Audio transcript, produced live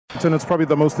And it's probably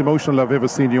the most emotional I've ever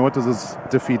seen you. What does this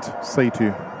defeat say to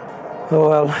you? Oh,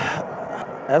 well,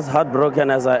 as heartbroken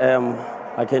as I am,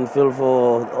 I can feel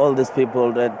for all these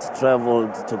people that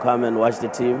traveled to come and watch the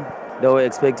team. They were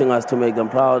expecting us to make them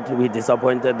proud. We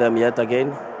disappointed them yet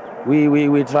again.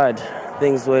 We tried.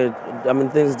 Things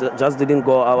just didn't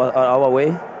go our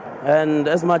way. And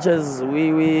as much as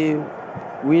we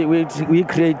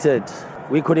created,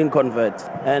 we couldn't convert.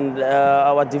 And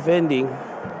our defending,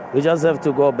 we just have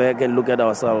to go back and look at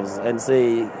ourselves and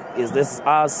say, is this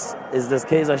us? Is this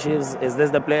Kaizer Chiefs? Is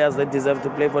this the players that deserve to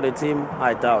play for the team?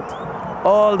 I doubt.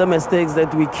 All the mistakes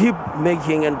that we keep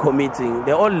making and committing,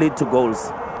 they all lead to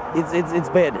goals. It's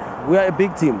bad. We are a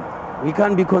big team. We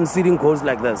can't be conceding goals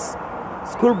like this.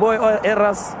 Schoolboy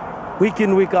errors, week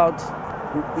in, week out,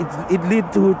 it leads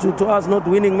to us not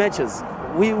winning matches.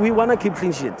 We want to keep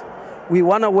clean sheet. We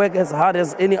want to work as hard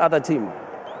as any other team.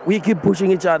 We keep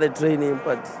pushing each other training,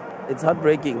 but it's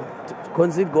heartbreaking to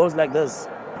concede goals like this.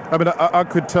 I mean, I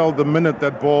could tell the minute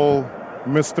that ball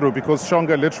missed through because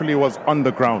Shonga literally was on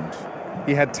the ground.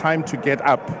 He had time to get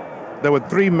up. There were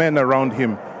 3 men around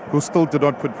him who still did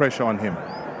not put pressure on him.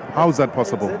 How is that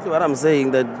possible? Exactly what I'm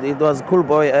saying, that it was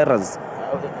schoolboy errors.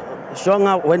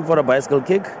 Shonga went for a bicycle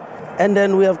kick, and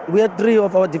then we had 3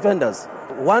 of our defenders.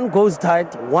 One goes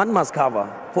tight, one must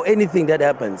cover for anything that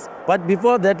happens. But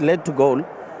before that led to goal,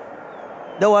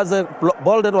 there was a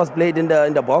ball that was played in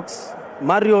the box.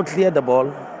 Mario cleared the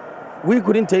ball. We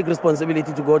couldn't take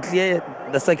responsibility to go clear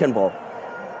the second ball.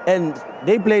 And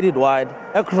they played it wide,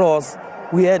 across.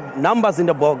 We had numbers in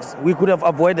the box. We could have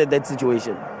avoided that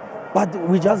situation. But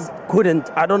we just couldn't.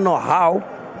 I don't know how.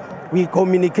 We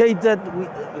communicated.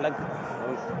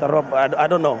 I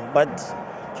don't know. But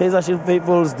Kaizer Chiefs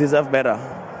faithfuls deserve better.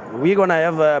 We're going to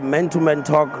have a man-to-man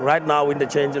talk right now in the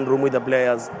changing room with the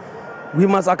players. We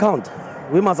must account.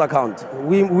 We must account.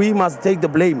 We must take the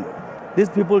blame. These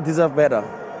people deserve better.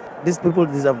 These people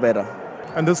deserve better.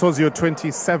 And this was your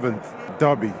 27th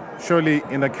derby. Surely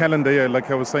in a calendar year,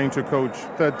 like I was saying to Coach,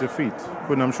 3rd defeat.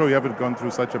 But I'm sure you haven't gone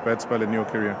through such a bad spell in your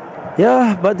career.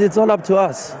 Yeah, but it's all up to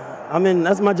us. I mean,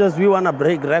 as much as we want to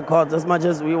break records, as much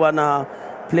as we want to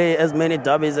play as many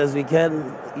derbies as we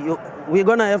can, we're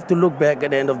going to have to look back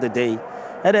at the end of the day,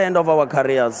 at the end of our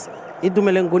careers.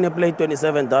 Itumeleng Khune played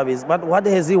 27 derbies, but what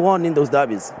has he won in those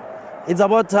derbies? It's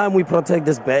about time we protect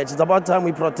this badge. It's about time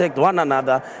we protect one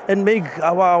another and make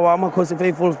our Makosi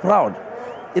faithfuls proud.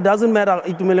 It doesn't matter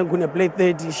if Itumeleng Khune played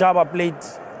 30, Shaba played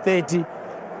 30,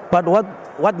 but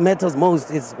what matters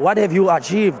most is what have you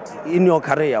achieved in your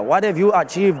career? What have you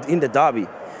achieved in the derby?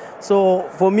 So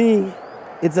for me,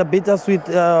 it's a bittersweet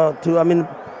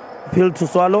pill to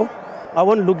swallow. I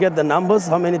won't look at the numbers,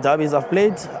 how many derbies I've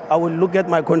played. I will look at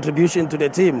my contribution to the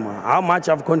team, how much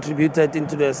I've contributed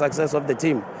into the success of the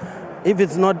team. If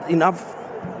it's not enough,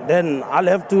 then I'll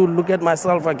have to look at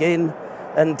myself again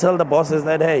and tell the bosses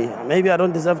that, hey, maybe I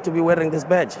don't deserve to be wearing this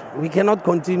badge. We cannot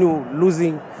continue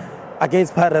losing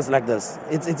against Pirates like this.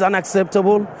 It's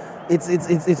unacceptable.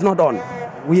 It's not on.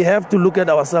 We have to look at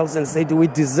ourselves and say, do we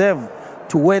deserve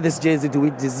to wear this jersey? Do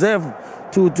we deserve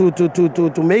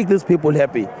to make these people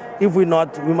happy? If we're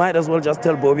not, we might as well just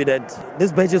tell Bobby that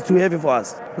this badge is too heavy for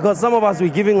us. Because some of us, we're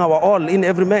giving our all in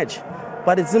every match.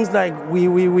 But it seems like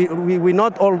we're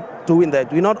not all doing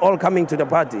that. We're not all coming to the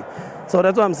party. So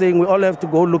that's why I'm saying we all have to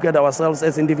go look at ourselves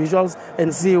as individuals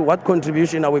and see what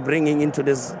contribution are we bringing into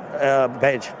this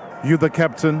badge. You're the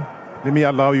captain. Let me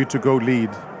allow you to go lead.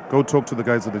 Go talk to the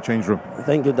guys at the change room.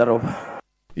 Thank you, Darob.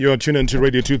 You're tuned into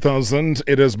Radio 2000.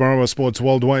 It is Barawa Sports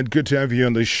Worldwide. Good to have you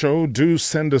on the show. Do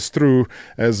send us through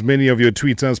as many of your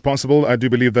tweets as possible. I do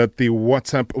believe that the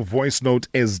WhatsApp voice note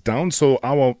is down, so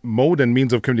our mode and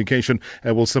means of communication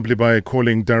will simply by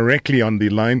calling directly on the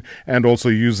line and also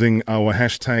using our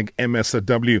hashtag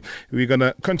MSW. We're going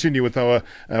to continue with our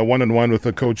one-on-one with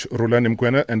the coach Rulani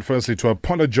Mokwena, and firstly to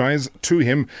apologize to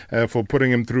him for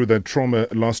putting him through that trauma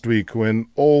last week when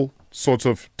all sorts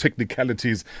of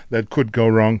technicalities that could go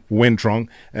wrong went wrong,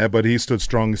 but he stood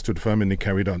strong, he stood firm, and he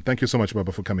carried on. Thank you so much,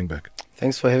 Baba, for coming back.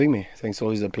 Thanks for having me. Thanks,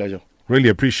 always a pleasure. Really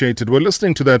appreciate it. We're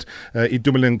listening to that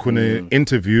Itumeleng Khune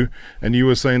interview, and you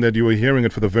were saying that you were hearing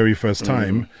it for the very first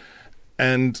time,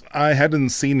 and I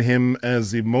hadn't seen him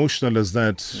as emotional as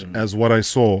that, as what I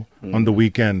saw on the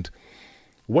weekend.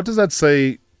 What does that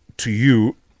say to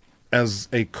you as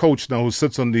a coach now who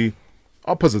sits on the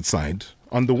opposite side,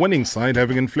 on the winning side,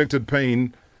 having inflicted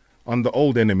pain on the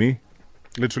old enemy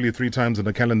literally 3 times in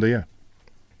a calendar year?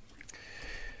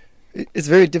 It's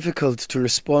very difficult to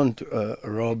respond,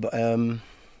 Rob.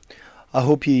 I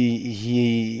hope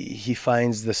he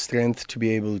finds the strength to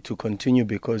be able to continue,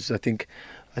 because I think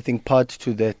I think part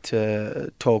to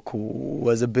that talk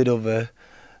was a bit of a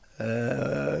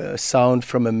sound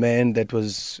from a man that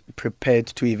was prepared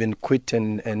to even quit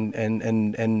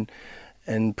and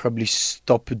probably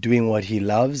stop doing what he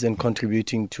loves and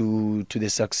contributing to the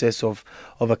success of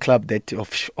a club that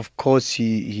of course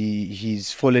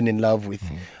he's fallen in love with.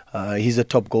 He's a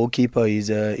top goalkeeper. He's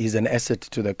an asset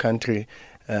to the country.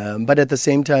 But at the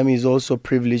same time, he's also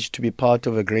privileged to be part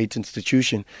of a great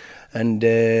institution. And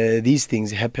these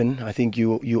things happen. I think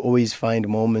you always find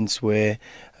moments where,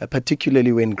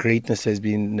 particularly when greatness has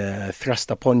been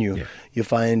thrust upon you, you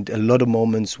find a lot of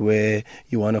moments where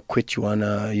you want to quit, you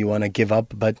wanna give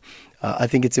up. But I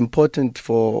think it's important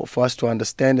for us to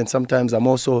understand, and sometimes I'm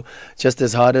also just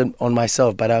as hard on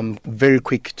myself, but I'm very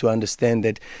quick to understand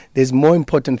that there's more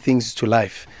important things to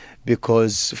life.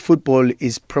 Because football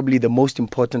is probably the most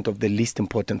important of the least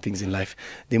important things in life.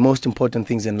 The most important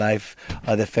things in life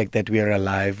are the fact that we are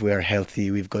alive, we are healthy,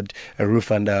 we've got a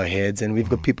roof under our heads, and we've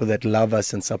got people that love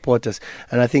us and support us.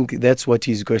 And I think that's what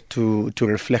he's got to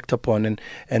reflect upon,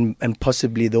 and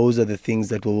possibly those are the things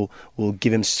that will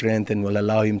give him strength and will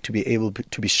allow him to be able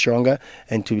to be stronger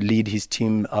and to lead his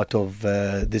team out of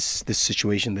this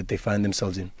situation that they find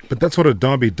themselves in. But that's what a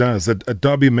derby does. A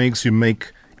derby makes you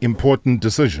make important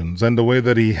decisions, and the way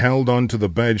that he held on to the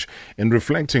badge and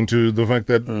reflecting to the fact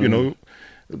that,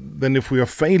 then if we are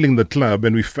failing the club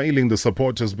and we're failing the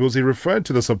supporters, because he referred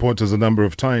to the supporters a number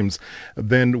of times,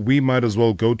 then we might as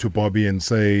well go to Bobby and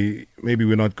say, maybe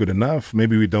we're not good enough,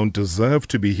 maybe we don't deserve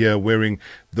to be here wearing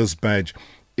this badge.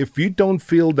 If you don't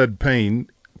feel that pain,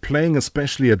 playing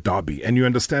especially a derby, and you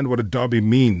understand what a derby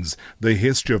means, the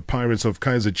history of Pirates of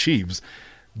Kaizer Chiefs,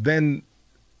 then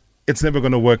it's never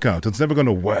going to work out. It's never going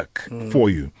to work for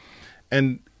you.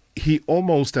 And he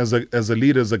almost, as a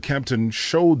leader, as a captain,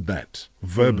 showed that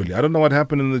verbally. I don't know what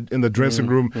happened in the dressing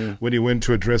room when he went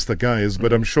to address the guys,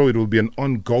 but I'm sure it will be an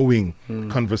ongoing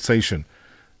conversation.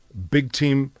 Big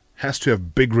team has to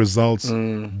have big results,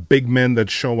 big men that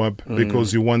show up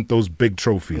because you want those big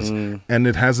trophies. And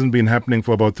it hasn't been happening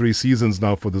for about 3 seasons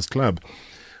now for this club.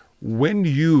 When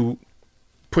you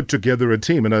put together a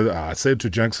team, and I said to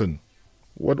Jackson,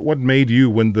 what made you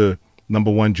win the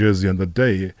number 1 jersey on the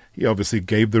day? He obviously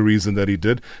gave the reason that he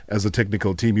did. As a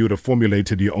technical team, you would have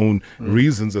formulated your own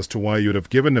reasons as to why you would have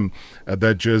given him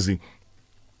that jersey.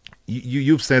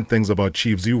 You've said things about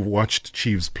Chiefs. You've watched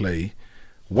Chiefs play.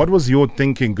 What was your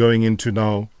thinking going into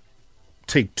now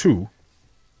take 2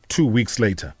 weeks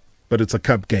later, but it's a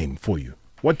cup game for you?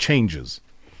 What changes?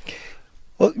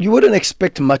 Well, you wouldn't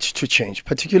expect much to change,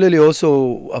 particularly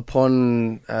also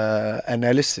upon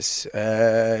analysis.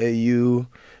 You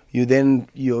then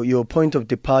your point of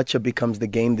departure becomes the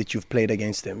game that you've played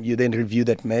against them. You then review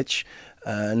that match,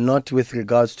 not with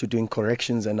regards to doing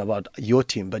corrections and about your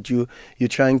team, but you're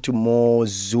trying to more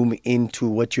zoom into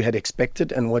what you had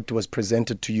expected and what was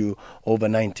presented to you over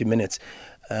 90 minutes.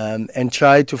 And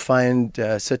try to find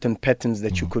certain patterns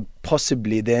that you could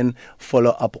possibly then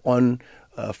follow up on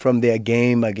from their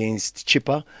game against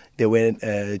Chippa. They were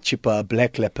Chippa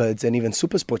Black Leopards and even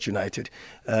SuperSport United.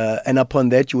 And upon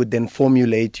that, you would then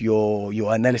formulate your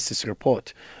analysis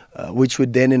report, which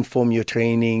would then inform your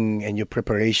training and your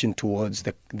preparation towards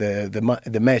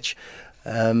the match.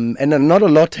 And not a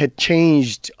lot had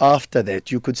changed after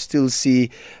that. You could still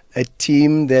see a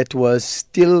team that was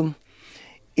still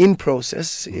in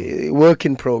process, work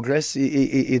in progress.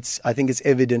 I think it's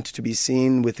evident to be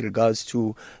seen with regards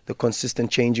to the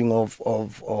consistent changing of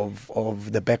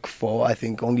the back four. I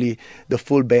think only the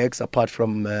full backs, apart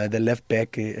from the left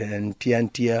back and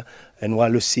Tiantia and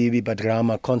Walusibi, but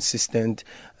Rama consistent,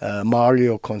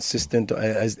 Mario consistent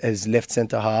as left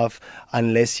centre half,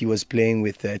 unless he was playing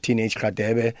with Teenage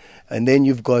Radebe. And then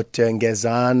you've got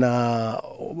Ngezana,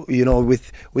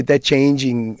 with that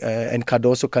changing, and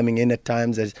Cardoso coming in at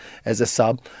times as a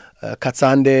sub.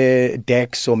 Katsande,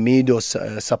 Dex or Mido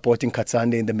supporting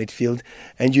Katsande in the midfield,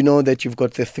 and you know that you've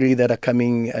got the 3 that are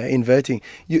coming inverting.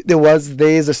 There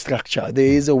is a structure, there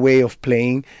is a way of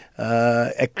playing,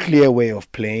 a clear way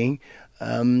of playing.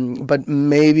 But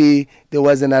maybe there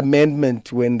was an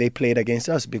amendment when they played against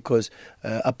us, because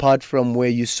apart from where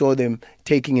you saw them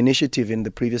taking initiative in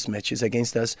the previous matches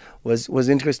against us, was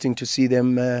interesting to see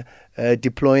them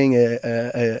deploying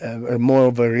a more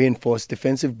of a reinforced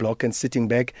defensive block and sitting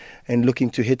back and looking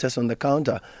to hit us on the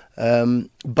counter.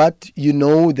 But you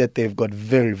know that they've got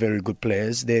very, very good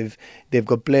players. They've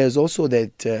got players also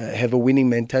that have a winning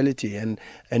mentality, and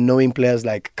knowing players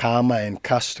like Kama and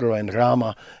Castro and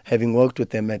Rama, having worked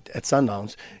with them at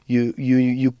Sundowns,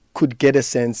 you could get a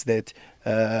sense that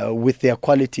with their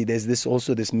quality, there's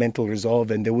this mental resolve,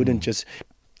 and they wouldn't just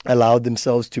allowed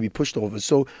themselves to be pushed over.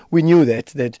 So we knew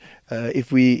that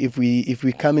if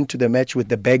we come into the match with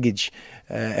the baggage,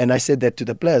 and I said that to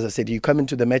the players, I said, you come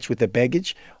into the match with the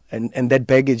baggage, and that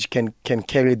baggage can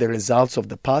carry the results of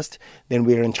the past, then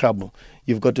we're in trouble.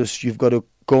 You've got to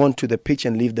go onto the pitch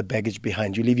and leave the baggage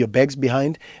behind. You leave your bags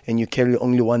behind and you carry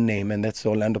only one name, and that's the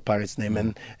Orlando Pirates name.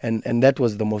 And that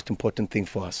was the most important thing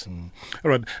for us. All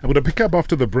right. I'm going to pick up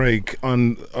after the break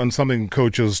on something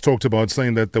coaches talked about,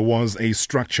 saying that there was a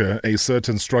structure, a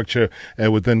certain structure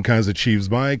within Kaizer Chiefs.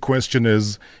 My question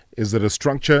is it a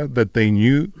structure that they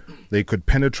knew they could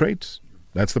penetrate?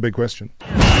 That's the big question.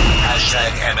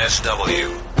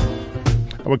 #MSW.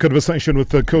 Our conversation with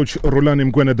Coach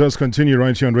Rulani Mokwena does continue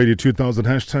right here on Radio 2000,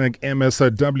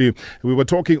 #MSW. We were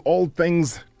talking all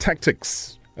things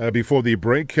tactics before the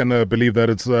break, and I believe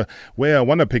that it's where I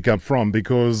want to pick up from,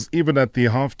 because even at the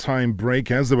halftime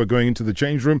break, as they were going into the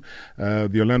change room,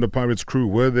 the Orlando Pirates crew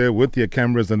were there with their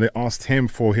cameras, and they asked him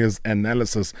for his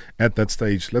analysis at that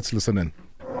stage. Let's listen in.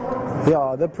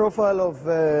 Yeah, the profile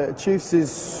of Chiefs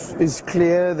is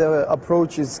clear, the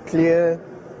approach is clear.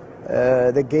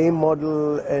 The game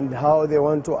model and how they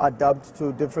want to adapt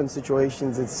to different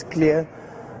situations, it's clear.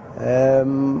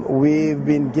 We've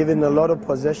been given a lot of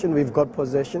possession. We've got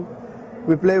possession.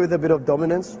 We play with a bit of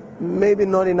dominance, maybe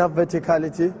not enough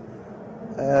verticality,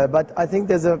 but I think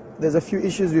there's a few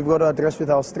issues we've got to address with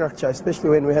our structure, especially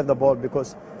when we have the ball,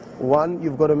 because one,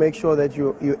 you've got to make sure that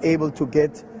you're able to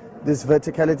get this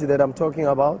verticality that I'm talking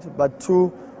about, but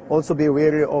two, also be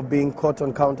wary of being caught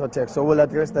on counter-attack. So we'll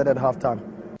address that at halftime.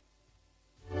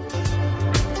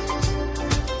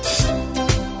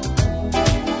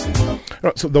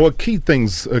 Right, so there were key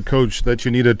things, Coach, that you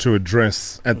needed to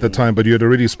address at the time, but you had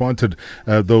already spotted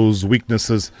those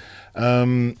weaknesses.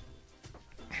 There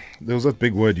was that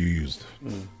big word you used.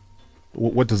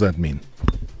 What does that mean?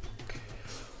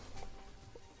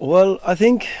 Well, I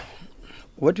think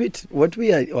what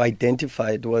we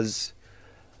identified was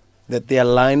that their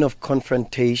line of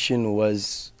confrontation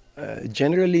was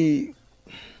generally.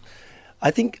 I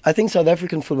think South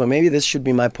African football, maybe this should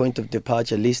be my point of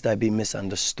departure, at least I be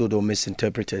misunderstood or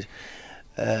misinterpreted.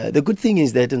 The good thing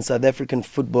is that in South African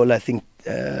football, I think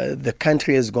the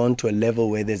country has gone to a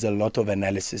level where there's a lot of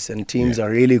analysis, and teams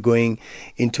are really going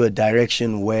into a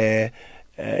direction where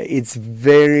it's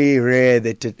very rare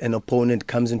that an opponent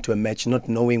comes into a match not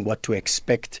knowing what to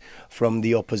expect from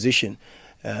the opposition.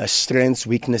 Strengths,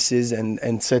 weaknesses,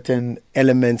 and certain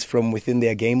elements from within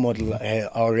their game model are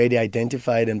already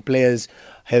identified, and players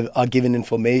are given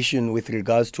information with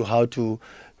regards to how to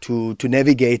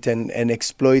navigate and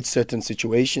exploit certain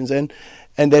situations, and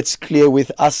that's clear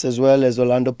with us as well as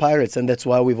Orlando Pirates, and that's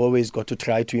why we've always got to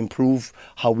try to improve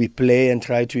how we play and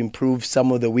try to improve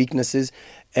some of the weaknesses.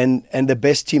 And the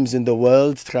best teams in the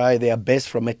world try their best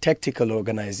from a tactical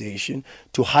organization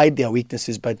to hide their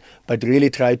weaknesses, but really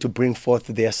try to bring forth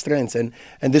their strengths. And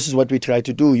this is what we try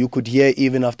to do. You could hear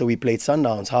even after we played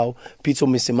Sundowns how Pitso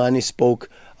Mosimane spoke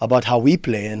about how we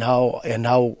play and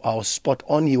how spot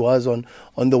on he was on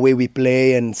the way we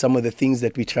play and some of the things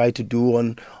that we try to do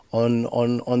on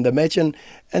the match, and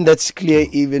that's clear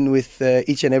even with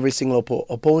each and every single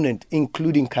opponent,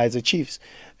 including Kaizer Chiefs.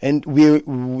 And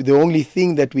the only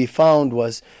thing that we found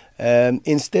was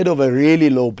instead of a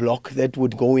really low block that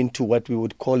would go into what we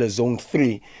would call a zone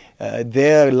 3,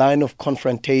 their line of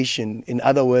confrontation, in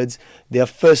other words, their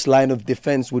first line of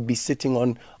defense would be sitting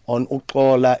on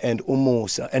Uxola and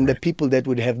Umusa, and the people that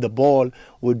would have the ball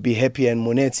would be Happy and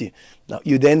Monetsi. Now,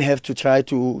 you then have to try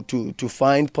to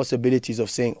find possibilities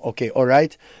of saying, okay, all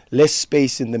right, less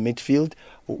space in the midfield.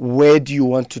 Where do you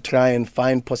want to try and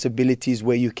find possibilities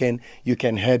where you can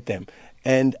hurt them?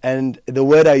 And the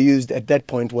word I used at that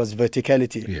point was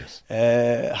verticality. Yes.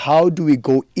 How do we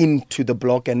go into the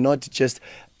block and not just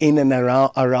in and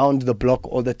around the block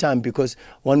all the time? Because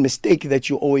one mistake that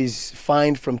you always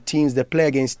find from teams that play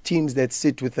against teams that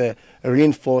sit with a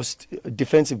reinforced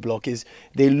defensive block is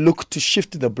they look to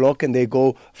shift the block and they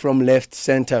go from left,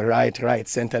 center, right,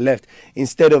 center, left,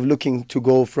 instead of looking to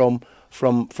go from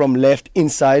left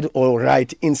inside or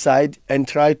right inside and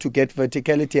try to get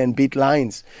verticality and beat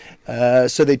lines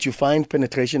so that you find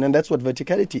penetration. And that's what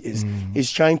verticality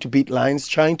is trying to beat lines,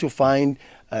 trying to find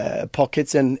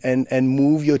pockets and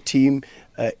move your team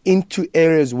into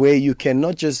areas where you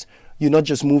cannot you're not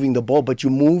just moving the ball, but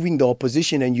you're moving the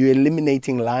opposition and you're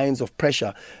eliminating lines of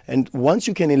pressure. And once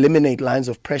you can eliminate lines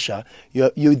of pressure,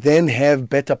 you then have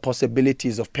better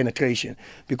possibilities of penetration,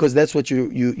 because that's what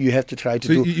you have to try to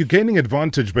do. So you're gaining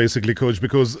advantage, basically, Coach,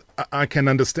 because I can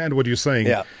understand what you're saying.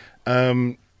 Yeah.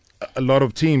 a lot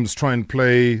of teams try and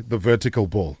play the vertical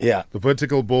ball. Yeah. The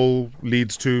vertical ball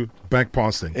leads to back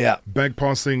passing. Yeah. Back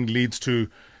passing leads to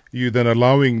you then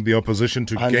allowing the opposition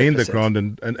to gain the 100%. ground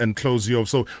and close you off.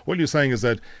 So what you're saying is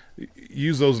that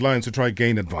use those lines to try and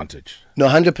gain advantage. No,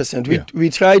 100%. Yeah. We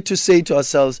try to say to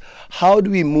ourselves, how do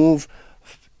we move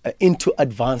into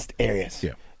advanced areas?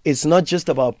 Yeah. It's not just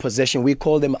about possession. We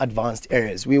call them advanced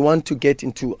areas. We want to get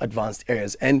into advanced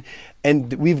areas. And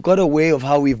we've got a way of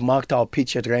how we've marked our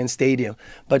pitch at Rand Stadium.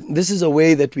 But this is a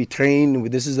way that we train.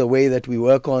 This is a way that we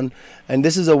work on. And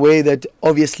this is a way that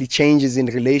obviously changes in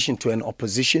relation to an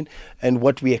opposition and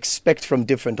what we expect from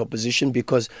different opposition,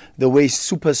 because the way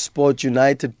Super Sport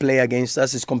United play against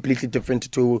us is completely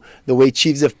different to the way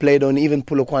Chiefs have played on even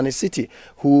Polokwane City,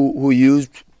 who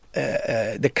used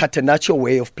the Catenaccio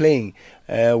way of playing,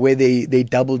 where they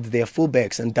doubled their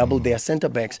fullbacks and doubled their centre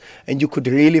backs, and you could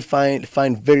really find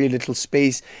very little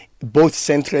space both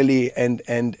centrally and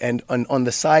on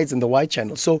the sides and the wide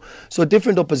channel. So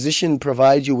different opposition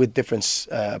provide you with different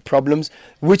problems,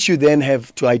 which you then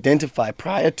have to identify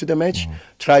prior to the match,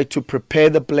 try to prepare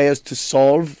the players to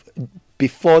solve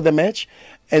before the match,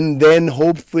 and then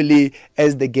hopefully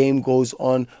as the game goes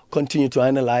on, continue to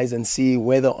analyze and see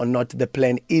whether or not the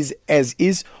plan is as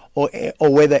is, or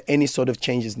whether any sort of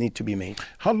changes need to be made.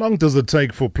 How long does it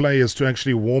take for players to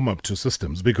actually warm up to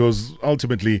systems? Because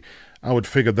ultimately, I would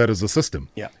figure that is a system.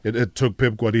 Yeah. It took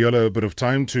Pep Guardiola a bit of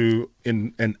time to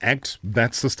enact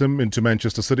that system into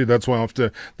Manchester City. That's why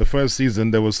after the first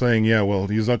season, they were saying, yeah, well,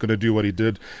 he's not going to do what he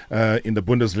did in the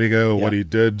Bundesliga or what he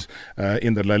did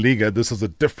in the La Liga. This is a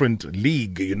different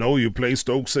league. You know, you play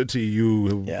Stoke City,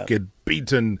 you get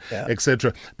beaten,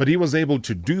 etc. But he was able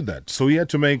to do that. So he had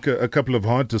to make a couple of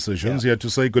hard decisions. He had to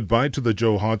say goodbye to the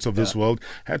Joe Harts of this world,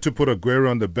 had to put Aguero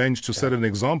on the bench to set an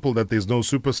example that there's no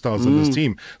superstars in this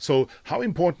team. So how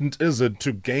important is it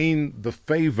to gain the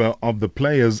favor of the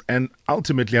players and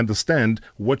ultimately understand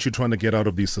what you're trying to get out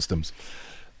of these systems?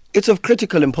 It's of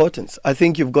critical importance. I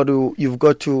think you're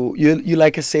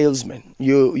like a salesman.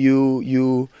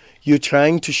 You're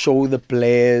trying to show the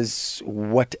players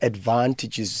what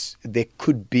advantages there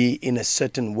could be in a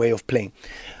certain way of playing.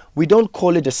 We don't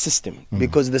call it a system,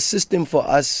 because the system for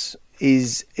us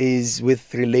is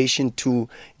with relation to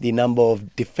the number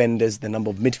of defenders, the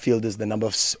number of midfielders, the number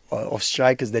of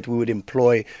strikers that we would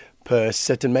employ per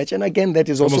certain match. And again, that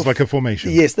is also almost like a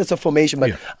formation. Yes, that's a formation.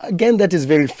 But again, that is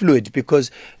very fluid,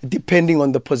 because depending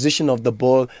on the position of the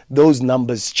ball, those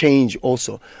numbers change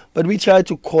also. But we try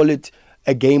to call it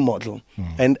a game model.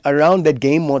 And around that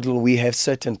game model, we have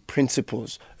certain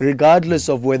principles, regardless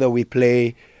of whether we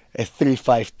play a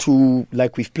 3-5-2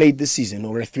 like we've played this season,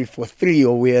 or a 3-4-3,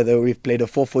 or whether we've played a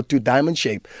 4-4-2 diamond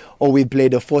shape, or we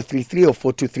played a 4-3-3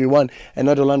 or 4-2-3-1. And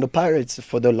at Orlando Pirates,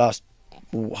 for the last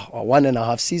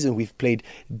 1.5 seasons, we've played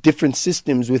different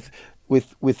systems with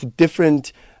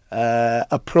different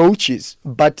approaches,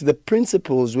 but the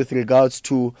principles with regards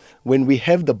to when we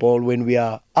have the ball, when we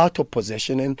are out of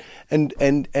possession, and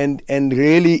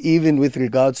really even with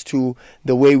regards to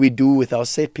the way we do with our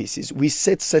set pieces, we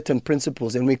set certain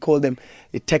principles and we call them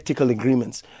tactical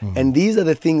agreements. And these are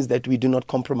the things that we do not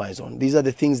compromise on. These are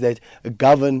the things that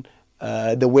govern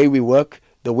the way we work,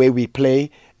 the way we play,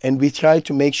 and we try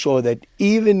to make sure that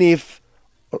even if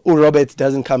Robert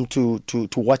doesn't come to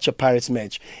watch a Pirates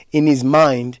match, in his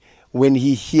mind, when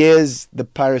he hears the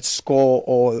Pirates score,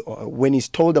 or when he's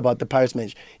told about the Pirates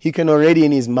match, he can already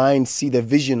in his mind see the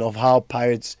vision of how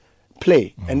Pirates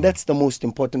play. And that's the most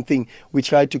important thing. We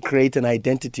try to create an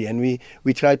identity, and we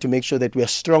try to make sure that we are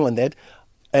strong on that,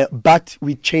 but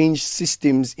we change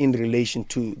systems in relation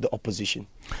to the opposition.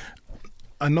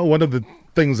 I know one of the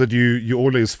things that you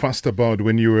always fussed about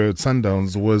when you were at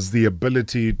Sundowns was the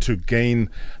ability to gain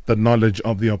the knowledge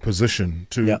of the opposition,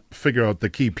 to figure out the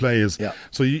key players.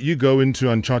 So you go into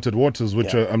uncharted waters,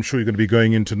 which I'm sure you're going to be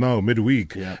going into now,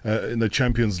 midweek, in the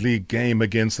Champions League game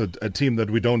against a team that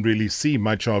we don't really see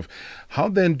much of. How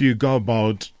then do you go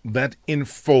about that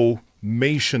information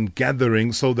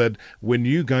gathering, so that when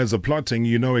you guys are plotting,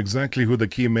 you know exactly who the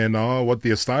key men are, what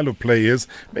their style of play is,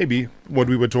 maybe what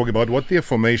we were talking about, what their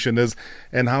formation is,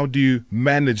 and how do you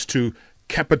manage to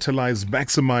capitalize,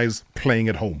 maximize playing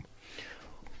at home?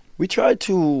 We try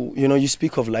to, you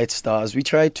speak of light stars. We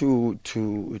try to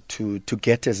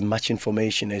get as much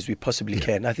information as we possibly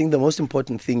can. I think the most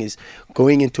important thing is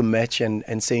going into match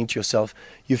and saying to yourself,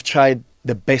 you've tried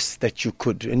the best that you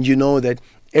could, and you know that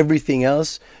everything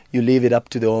else, you leave it up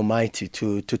to the Almighty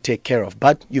to take care of.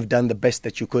 But you've done the best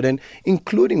that you could, and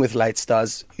including with light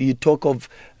stars. You talk of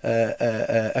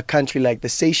a country like the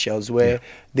Seychelles, where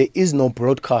there is no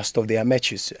broadcast of their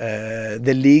matches.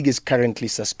 The league is currently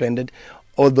suspended.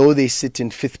 although they sit in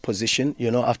 5th position,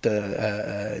 after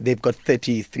they've got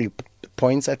 33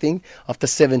 points, I think, after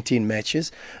 17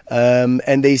 matches,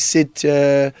 and they sit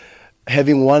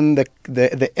having won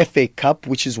the FA Cup,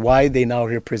 which is why they now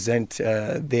represent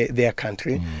their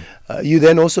country. You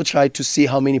then also try to see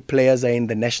how many players are in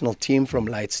the national team from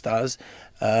Light Stars.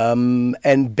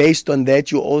 And based on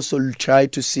that, you also try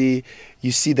to see,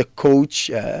 you see the coach,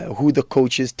 who the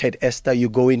coach is, Ted Esther. You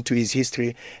go into his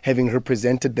history, having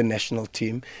represented the national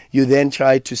team. You then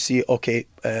try to see, okay,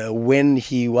 when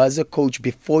he was a coach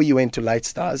before you went to Light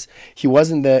Stars, he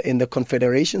was in the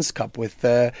Confederations Cup with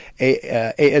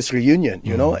AS Reunion,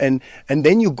 and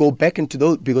then you go back into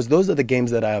those, because those are the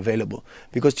games that are available.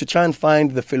 Because to try and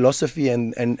find the philosophy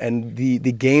and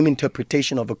the game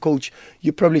interpretation of a coach,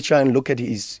 you probably try and look at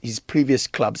his previous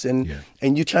clubs and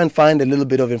you try and find a little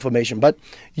bit of information. But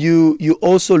you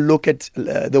also look at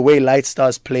the way Light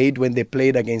Stars played when they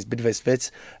played against Bidvest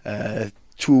Vets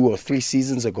 2 or 3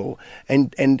 seasons ago,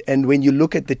 and when you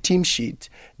look at the team sheet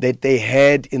that they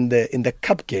had in the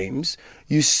cup games,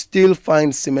 you still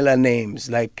find similar names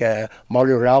like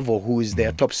Mario Ravo, who is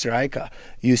their top striker.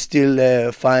 You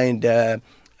still find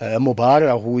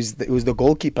Mubara, who's the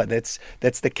goalkeeper. That's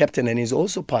the captain, and he's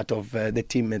also part of the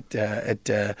team at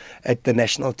the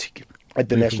national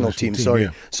team. Sorry. Yeah.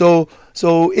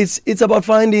 So it's about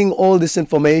finding all this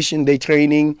information. They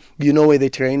training, you know where they're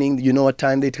training, you know what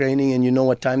time they're training, and you know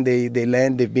what time they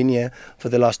land. They've been here for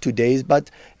the last 2 days,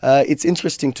 but it's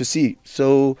interesting to see.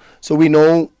 So we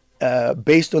know.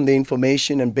 Based on the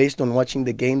information and based on watching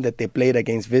the game that they played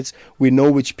against Wits, we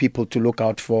know which people to look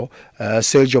out for.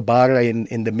 Sergio Barra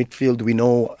in the midfield, we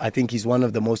know, I think he's one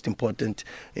of the most important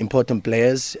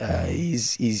players.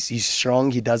 He's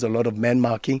strong. He does a lot of man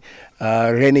marking.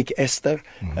 Renik Esther,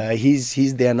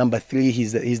 he's their number 3.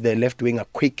 He's their left winger,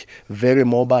 quick, very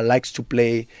mobile, likes to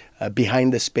play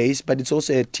behind the space, but it's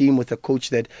also a team with a coach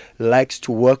that likes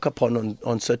to work upon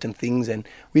on certain things, and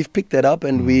we've picked that up,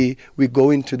 and we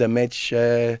go into the match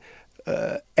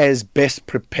as best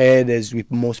prepared as we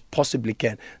most possibly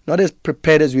can. Not as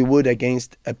prepared as we would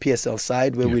against a PSL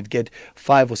side where we'd get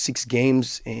 5 or 6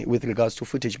 games with regards to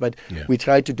footage, but we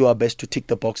try to do our best to tick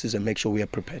the boxes and make sure we are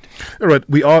prepared. All right,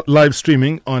 we are live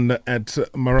streaming at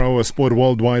Marawa Sport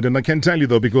Worldwide, and I can tell you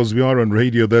though, because we are on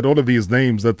radio, that all of these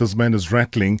names that this man is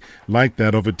rattling like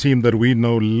that of a team that we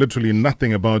know literally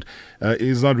nothing about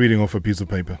is not reading off a piece of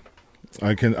paper.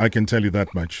 I can tell you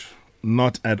that much.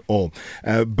 Not at all.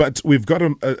 But we've got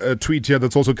a tweet here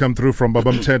that's also come through from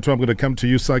Babam Teto. I'm going to come to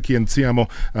you, Saki and Siamo,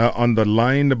 on the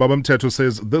line. Babam Teto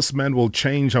says, this man will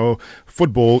change how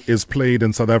football is played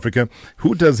in South Africa.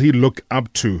 Who does he look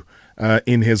up to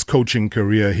in his coaching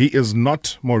career? He is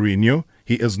not Mourinho.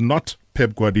 He is not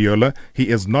Pep Guardiola. He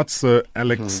is not Sir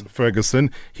Alex Ferguson.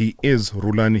 He is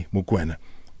Rulani Mokwena.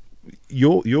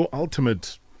 Your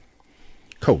ultimate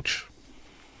coach.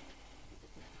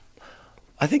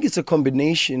 I think it's a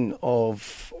combination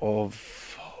of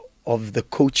the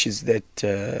coaches that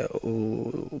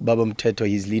Baba Mteto,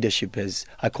 his leadership has,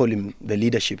 I call him the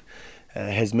leadership,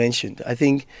 has mentioned. I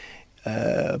think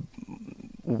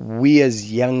we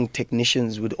as young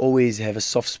technicians would always have a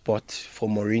soft spot for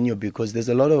Mourinho because there's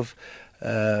a lot of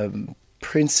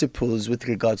principles with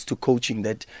regards to coaching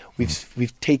that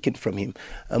we've taken from him.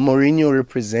 Mourinho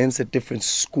represents a different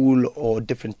school or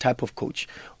different type of coach,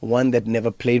 one that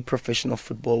never played professional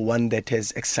football, one that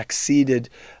has succeeded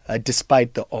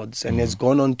despite the odds and has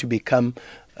gone on to become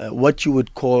what you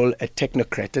would call a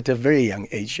technocrat at a very young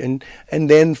age, and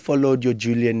then followed your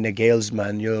Julian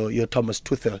Nagelsmann, your Thomas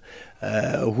Tuchel,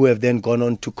 who have then gone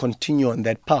on to continue on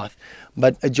that path.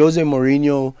 But Jose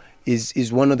Mourinho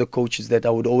is one of the coaches that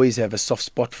I would always have a soft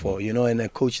spot for, and a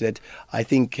coach that I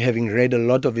think, having read a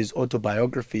lot of his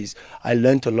autobiographies, I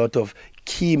learned a lot of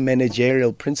key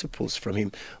managerial principles from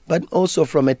him, but also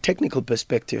from a technical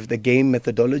perspective, the game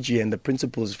methodology and the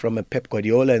principles from a Pep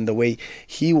Guardiola and the way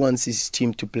he wants his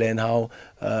team to play and how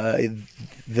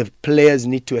the players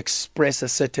need to express a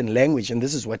certain language. And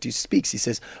this is what he speaks. He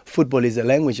says football is a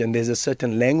language and there's a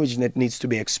certain language that needs to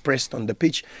be expressed on the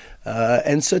pitch.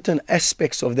 And certain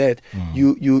aspects of that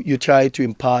you try to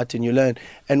impart and you learn.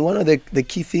 And one of the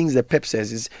key things that Pep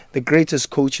says is the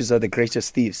greatest coaches are the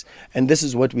greatest thieves. And this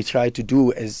is what we try to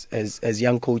do as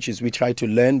young coaches. We try to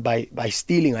learn by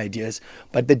stealing ideas.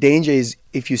 But the danger is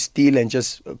if you steal and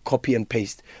just copy and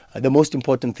paste. The most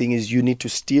important thing is you need to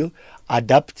steal,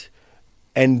 adapt,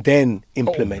 and then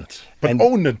implement. But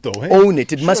own it though. Hey? Own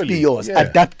it. It must be yours. Yeah.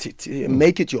 Adapt it.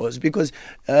 Make it yours. Because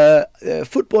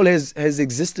football has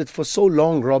existed for so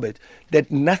long, Robert,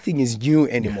 that nothing is new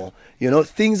anymore. You know,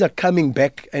 things are coming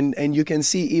back, and you can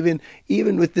see even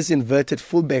with this inverted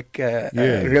fullback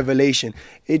revelation,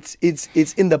 it's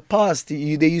in the past they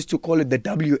used to call it the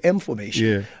WM formation.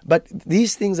 Yeah. But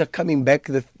these things are coming back.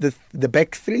 The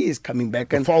back three is coming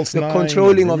back, and false the nine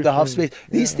controlling and of the half everything. space.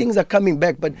 These things are coming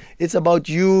back, but it's about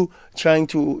you trying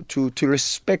to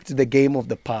respect the game of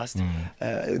the past.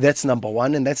 That's number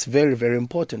one, and that's very, very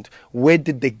important. Where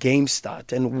did the game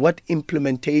start, and what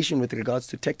implementation with regards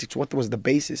to tactics? What was the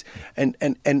basis?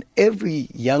 And every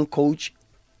young coach,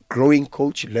 growing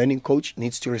coach, learning coach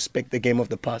needs to respect the game of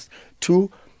the past.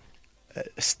 Two,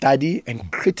 study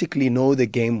and critically know the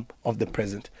game of the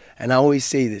present. And I always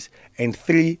say this. And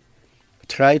three,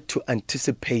 try to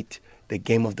anticipate the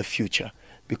game of the future,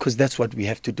 because that's what we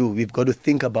have to do. We've got to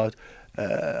think about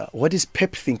what is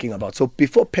Pep thinking about. So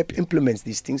before Pep implements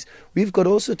these things, we've got to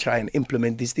also try and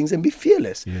implement these things and be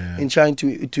fearless in trying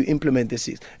to implement this.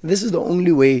 This is the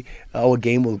only way our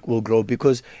game will grow,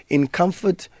 because in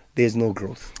comfort, there's no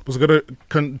growth. You've got to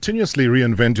continuously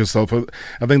reinvent yourself.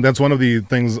 I think that's one of the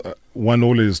things one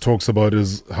always talks about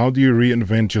is how do you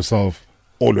reinvent yourself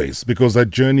always, because that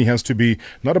journey has to be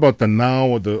not about the now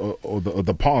or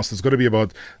the past. It's got to be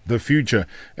about the future.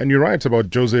 And you're right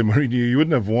about Jose Mourinho. You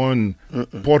wouldn't have won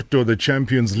Porto the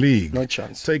Champions League. No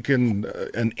chance. Taken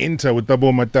an Inter with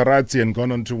Thabo Materazzi and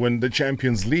gone on to win the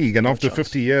Champions League. And after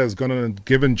 50 years, gone on and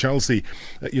given Chelsea,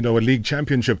 a league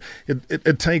championship.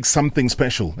 It takes something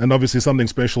special. And obviously something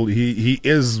special. He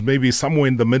is maybe somewhere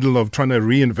in the middle of trying to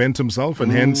reinvent himself,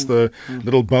 and hence the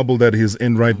little bubble that he's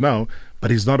in right now. But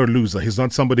he's not a loser. He's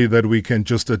not somebody that we can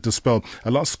just dispel.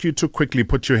 I'll ask you to quickly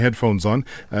put your headphones on.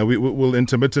 We will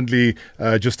intermittently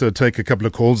just take a couple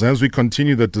of calls as we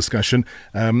continue the discussion.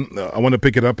 I want to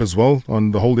pick it up as well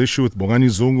on the whole issue with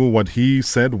Bongani Zungu, what he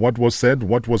said, what was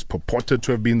purported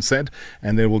to have been said,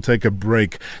 and then we'll take a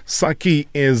break. Saki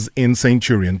is in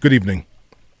Centurion. Good evening.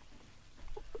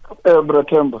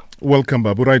 Bratemba. Welcome,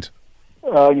 Babu. Right.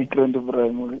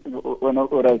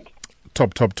 Right.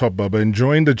 Top, Baba.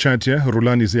 Enjoying the chat here.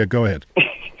 Rulani is here. Go ahead.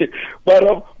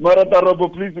 Maratarobo,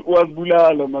 please, was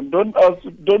bulala, man.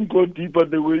 Don't go deeper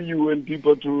the way you went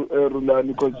deeper to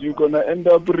Rulani, because you're gonna end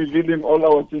up revealing all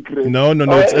our secrets. No.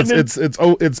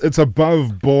 It's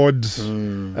above board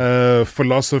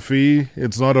philosophy.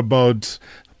 It's not about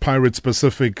pirate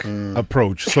specific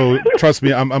approach. So trust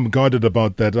me, I'm guarded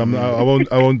about that. I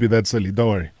won't be that silly. Don't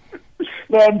worry.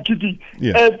 No, I'm kidding.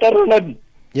 Yeah. Rulani.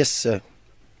 Yes, sir.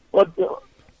 How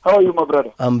are you, my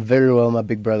brother? I'm very well, my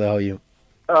big brother. How are you?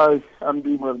 I'm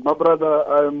doing well. My brother,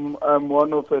 I'm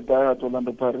one of a diehard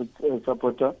Orlando Pirates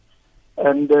supporter.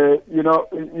 And, you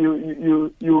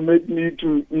made me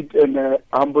to eat an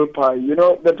humble pie. You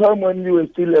know, the time when you were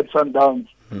still at Sundowns,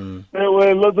 there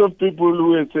were lots of people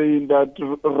who were saying that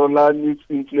Rulani is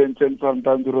influencing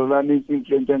sometimes, Rulani is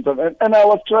influencing sometimes. And I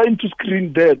was trying to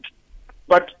screen that,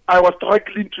 but I was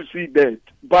struggling to see that.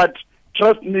 But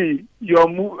trust me, your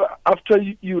move after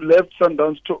you left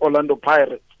Sundowns to Orlando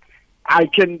Pirates, I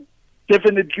can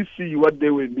definitely see what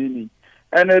they were meaning.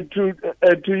 And to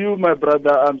you, my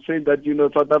brother, I'm saying that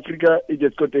South Africa it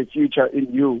has got a future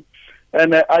in you,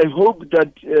 and I hope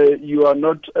that you are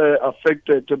not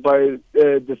affected by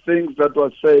the things that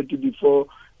were said before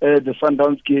the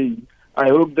Sundowns game. I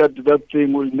hope that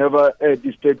thing will never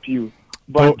disturb you.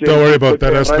 But, don't worry about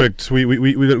that aspect.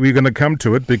 We're going to come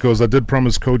to it, because I did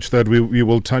promise Coach that we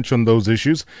will touch on those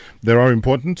issues. They are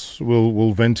important.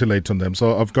 We'll ventilate on them.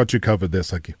 So I've got you covered there,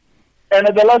 Saki. And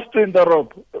the last thing,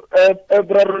 Rob,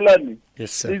 Rulani.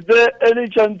 Yes, sir. Is there any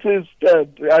chances that,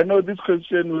 I know this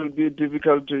question will be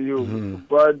difficult to you,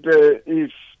 but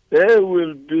if there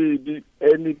will be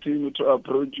any team to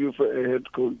approach you for a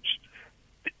head coach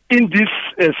in this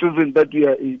season that we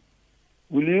are in,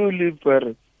 will you leave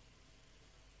Paris?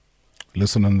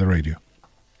 Listen on the radio.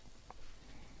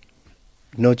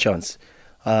 No chance.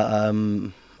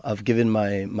 I've given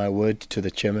my word to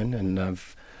the chairman, and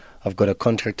I've got a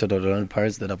contract at the Orlando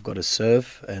Pirates that I've got to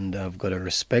serve and I've got to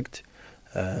respect.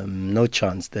 No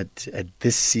chance that at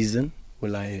this season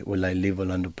will I leave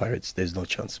Orlando Pirates. There's no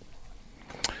chance.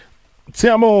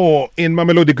 Tiamo in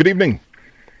Mamelodi. Good evening.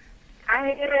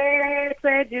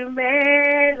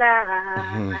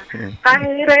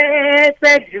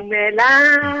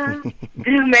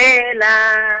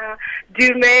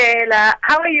 Dumela.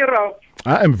 How are you, Rob?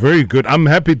 I am very good. I'm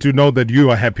happy to know that you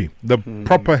are happy. The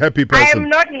proper happy person. I am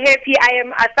not happy. I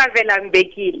am Asavela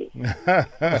Mbekile.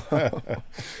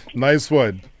 Nice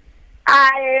word.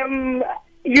 I am,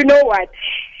 you know what?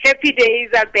 happy days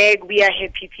are back. We are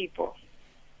happy people.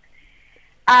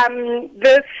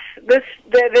 This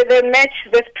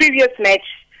previous match,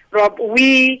 Rob,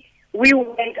 we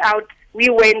went out, we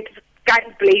went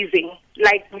guns blazing.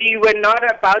 Like, we were not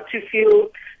about to feel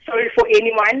sorry for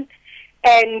anyone.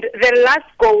 And the last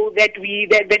goal that we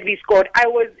scored, I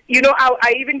was,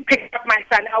 I even picked up my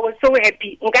son. I was so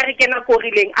happy.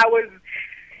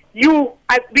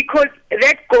 Because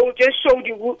that goal just showed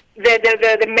you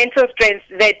the mental strength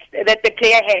that the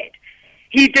player had.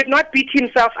 He did not beat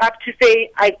himself up to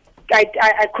say, I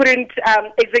couldn't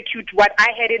execute what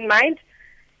I had in mind.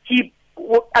 He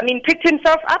picked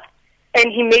himself up,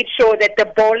 and he made sure that the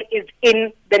ball is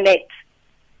in the net.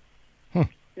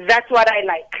 That's what I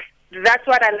like. That's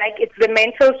what I like. It's the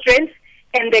mental strength,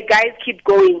 and the guys keep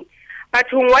going. But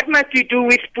what must we do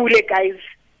with Pule, guys?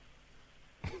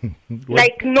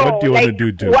 What do you want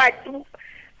to do? What?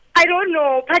 I don't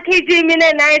know. Package him in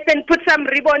a nice and put some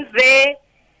ribbons there.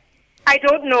 I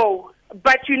don't know.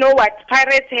 But you know what?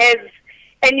 Pirates has,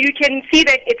 and you can see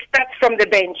that it starts from the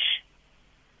bench.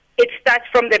 It starts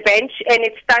from the bench, and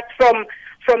it starts from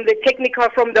the technical,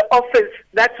 from the office.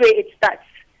 That's where it starts.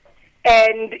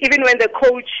 And even when the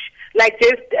coach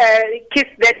just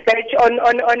kissed that badge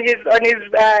on his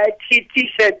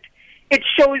t-shirt, it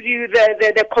shows you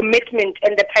the commitment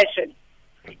and the passion.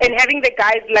 And having the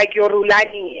guys like your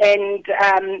Rulani and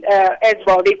as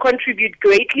well, they contribute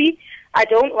greatly. I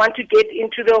don't want to get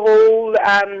into the whole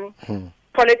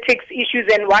politics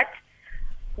issues and what.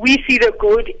 We see the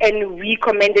good and we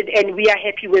commend it and we are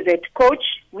happy with it. Coach,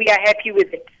 we are happy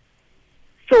with it.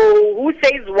 So who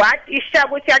says what? We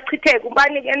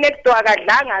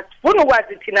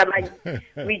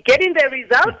getting the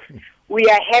results. We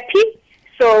are happy.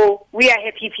 So we are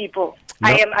happy people. No.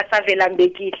 I am Asavela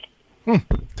Mbeki.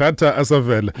 Tata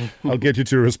Asavela. I'll get you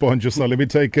to respond just now. Let me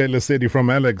take Lesedi from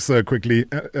Alex quickly.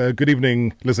 Good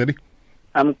evening, Lesedi.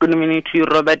 Good evening to you,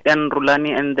 Robert and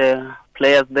Rulani and the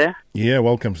players there. Yeah,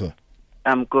 welcome, sir.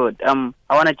 I'm good.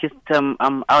 I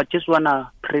just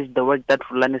wanna praise the work that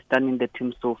Rulani has done in the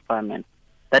team so far, man.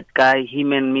 That guy,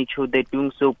 him and Micho, they're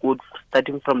doing so good.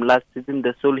 Starting from last season,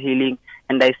 the soul healing,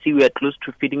 and I see we are close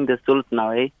to feeding the souls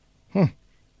now, eh?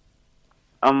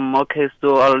 Okay,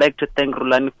 so I'd like to thank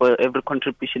Rulani for every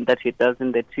contribution that he does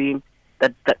in the team.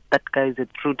 That guy is a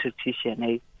true tactician,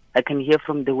 eh? I can hear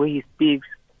from the way he speaks.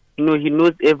 He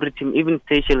knows everything, even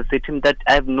Seychelles, a team that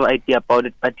I have no idea about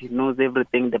it, but he knows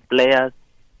everything, the players.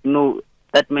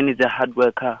 That man is a hard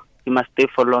worker. He must stay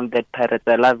for long, that Pirates.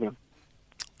 I love him.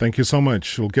 Thank you so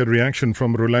much. We'll get reaction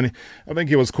from Rulani. I think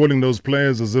he was calling those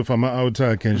players as if I'm out,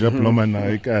 I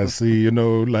see,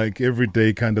 like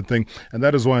everyday kind of thing. And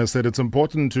that is why I said it's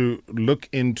important to look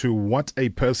into what a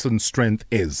person's strength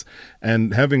is.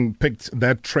 And having picked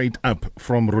that trait up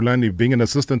from Rulani, being an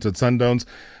assistant at Sundowns,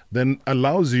 then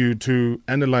allows you to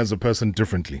analyze a person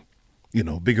differently.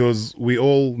 Because we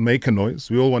all make a noise,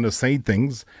 we all want to say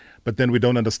things, but then we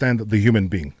don't understand the human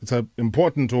being. It's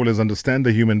important to always understand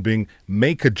the human being,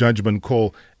 make a judgment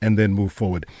call, and then move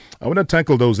forward. I want to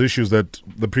tackle those issues that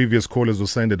the previous callers were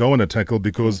saying they don't want to tackle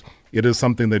because it is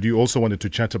something that you also wanted to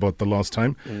chat about the last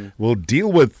time. We'll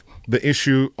deal with the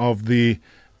issue of the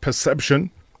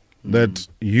perception that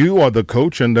you are the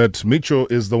coach and that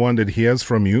Micho is the one that hears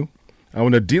from you. I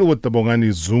want to deal with the Bongani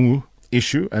Zungu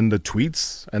issue and the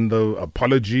tweets and the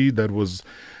apology that was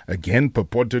again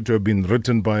purported to have been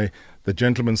written by the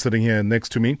gentleman sitting here next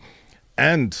to me.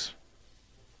 And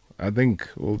I think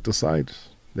we'll decide.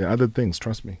 There are other things,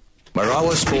 trust me.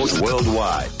 Marawa Sport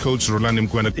Worldwide. Coach Rulani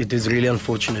Mokwena. It is really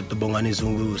unfortunate, the Bongani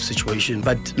Zungu situation.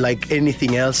 But like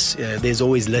anything else, there's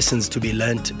always lessons to be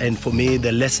learned. And for me,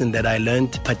 the lesson that I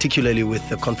learned, particularly with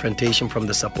the confrontation from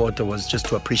the supporter, was just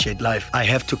to appreciate life. I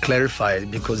have to clarify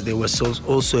because there were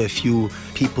also a few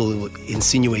people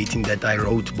insinuating that I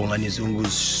wrote Bongani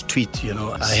Zungu's tweet.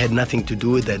 I had nothing to do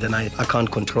with that, and I can't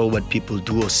control what people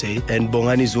do or say. And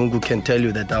Bongani Zungu can tell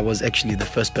you that I was actually the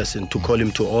first person to call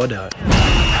him to order.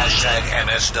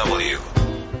 #MSW.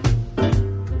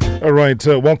 All right,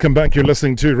 welcome back. You're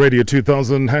listening to Radio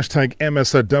 2000,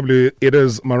 #MSW. It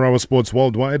is Marawa Sports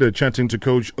Worldwide, chatting to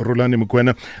Coach Rulani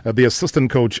Mokwena, the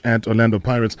assistant coach at Orlando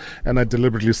Pirates. And I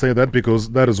deliberately say that because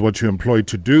that is what you're employed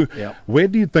to do. Yeah. Where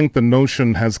do you think the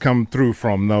notion has come through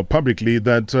from now publicly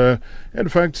that, in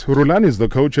fact, Rulani is the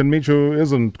coach and Micho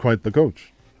isn't quite the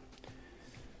coach?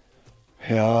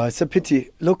 Yeah, it's a pity.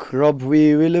 Look, Rob,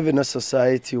 we live in a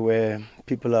society where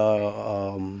people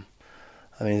are,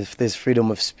 if there's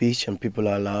freedom of speech and people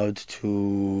are allowed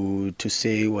to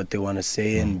say what they want to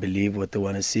say and believe what they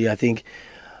want to see, I think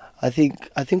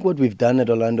what we've done at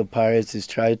Orlando Pirates is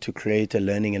try to create a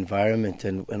learning environment.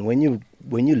 And when you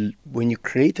when you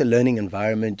create a learning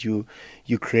environment, you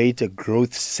create a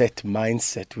growth set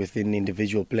mindset within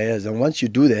individual players, and once you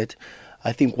do that,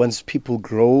 I think once people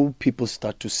grow, people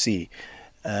start to see.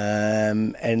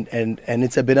 And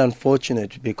it's a bit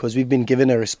unfortunate because we've been given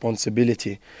a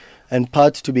responsibility, and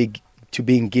part to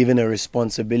being given a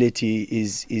responsibility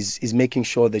is making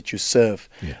sure that you serve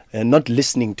and not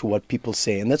listening to what people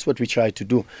say. And that's what we try to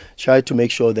do. Try to make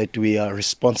sure that we are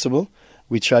responsible.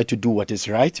 We try to do what is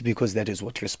right because that is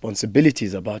what responsibility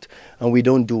is about. And we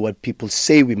don't do what people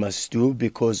say we must do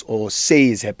or say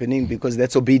is happening, because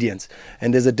that's obedience.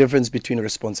 And there's a difference between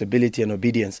responsibility and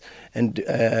obedience. And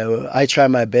I try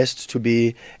my best to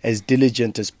be as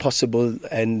diligent as possible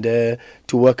and to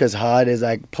work as hard as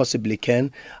I possibly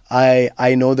can.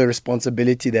 I know the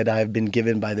responsibility that I have been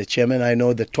given by the chairman. I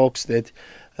know the talks that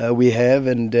we have,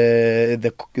 and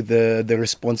the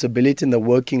responsibility and the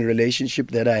working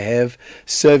relationship that I have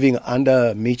serving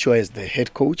under Micho as the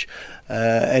head coach,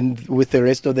 and with the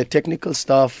rest of the technical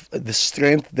staff, the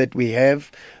strength that we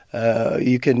have.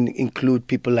 You can include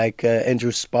people like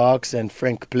Andrew Sparks and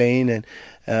Frank Plain, and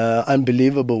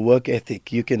unbelievable work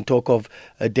ethic. You can talk of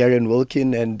Darren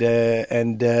Wilkin and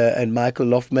Michael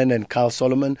Loftman and Carl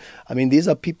Solomon. I mean, these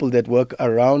are people that work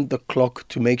around the clock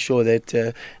to make sure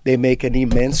that they make an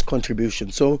immense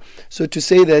contribution. So to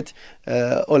say that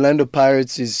Orlando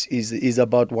Pirates is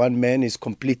about one man is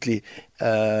completely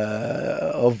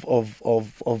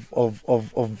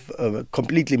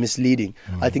completely misleading.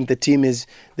 I think the team is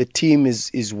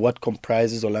what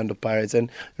comprises Orlando Pirates, and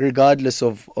regardless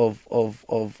of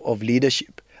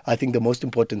leadership, I think the most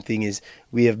important thing is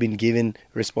we have been given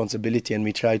responsibility, and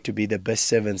we try to be the best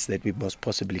servants that we most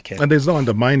possibly can. And there's no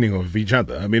undermining of each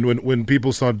other. I mean, when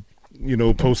people start,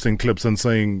 posting clips and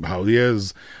saying how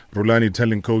here's Rulani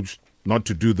telling coach not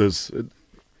to do this,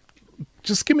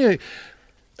 just give me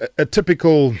a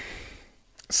typical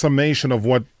summation of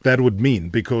what that would mean,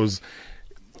 because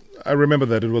I remember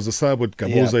that it was a sub with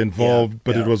Gabuza involved,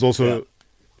 but it was also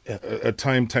a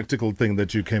time tactical thing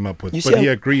that you came up with. But he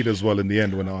agreed as well in the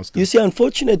end when I asked him. You see,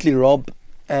 unfortunately, Rob,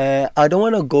 I don't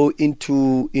want to go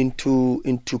into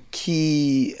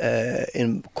key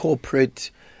in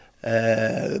corporate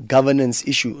governance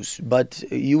issues, but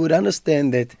you would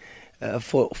understand that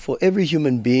for every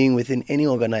human being within any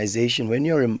organization, when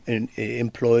you're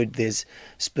employed, there's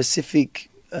specific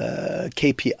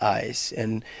KPIs,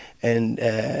 and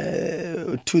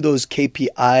to those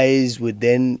KPIs would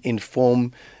then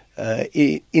inform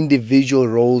individual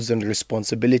roles and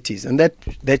responsibilities, and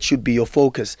that should be your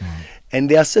focus. And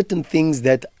there are certain things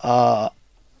that are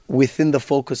within the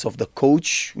focus of the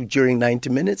coach during 90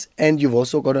 minutes, and you've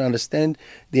also got to understand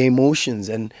the emotions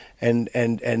and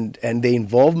the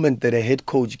involvement that a head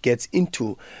coach gets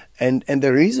into. And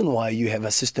the reason why you have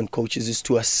assistant coaches is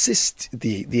to assist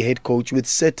the head coach with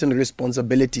certain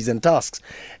responsibilities and tasks.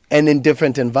 And in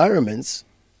different environments,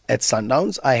 at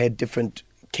Sundowns, I had different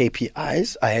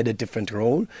KPIs, I had a different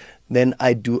role than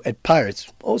I do at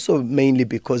Pirates. Also mainly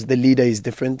because the leader is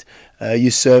different.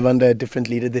 You serve under a different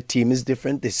leader. The team is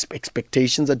different. The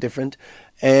expectations are different.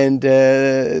 And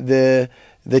the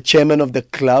chairman of the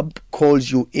club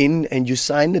calls you in and you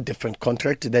sign a different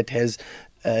contract that has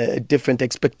different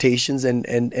expectations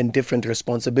and different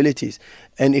responsibilities.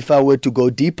 And if I were to go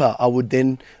deeper, I would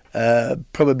then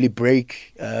probably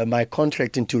break my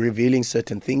contract into revealing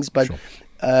certain things. But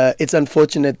it's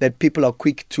unfortunate that people are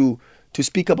quick to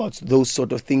speak about those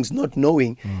sort of things, not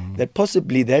knowing that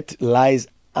possibly that lies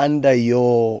under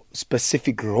your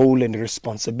specific role and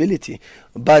responsibility.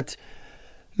 But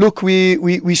look,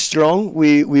 we strong.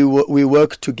 We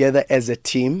work together as a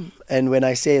team. And when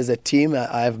I say as a team,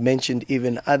 I've mentioned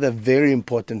even other very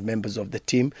important members of the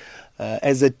team.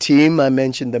 As a team, I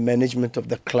mentioned the management of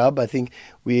the club. I think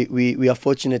we are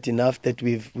fortunate enough that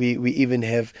we even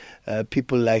have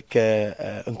people like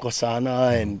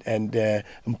Nkosana and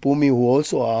Mpumi, who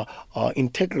also are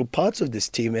integral parts of this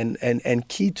team and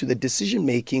key to the decision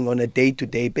making on a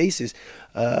day-to-day basis.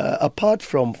 Apart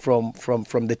from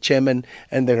the chairman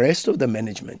and the rest of the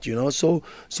management, so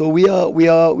we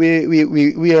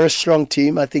are a strong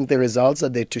team. I think the results are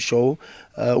there to show.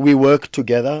 We work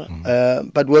together,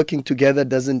 but working together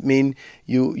doesn't mean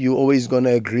you always going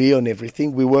to agree on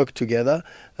everything. We work together.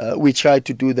 We try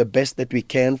to do the best that we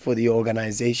can for the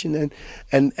organization,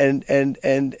 and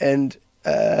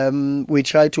we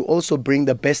try to also bring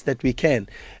the best that we can.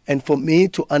 And for me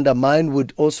to undermine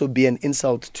would also be an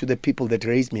insult to the people that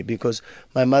raised me, because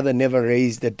my mother never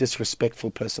raised a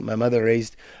disrespectful person. My mother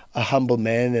raised a humble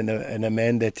man and a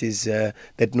man that is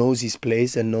that knows his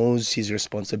place and knows his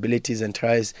responsibilities and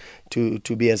tries to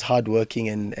be as hardworking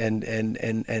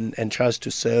and tries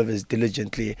to serve as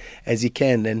diligently as he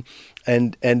can.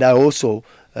 And I also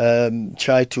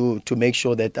try to make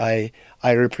sure that I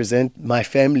represent my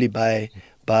family by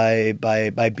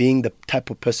being the type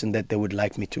of person that they would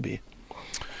like me to be.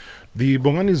 The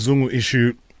Bongani Zungu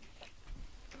issue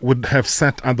would have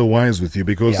sat otherwise with you,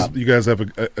 because you guys have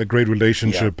a great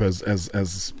relationship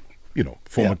as you know,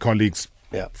 former colleagues,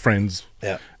 friends.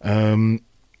 And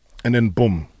then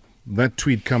boom, that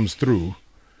tweet comes through.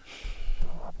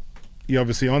 You're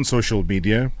obviously on social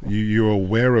media. You're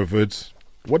aware of it.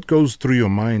 What goes through your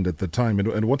mind at the time,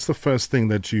 and what's the first thing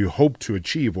that you hope to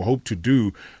achieve or hope to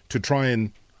do to try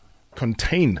and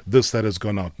contain this that has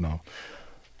gone out now?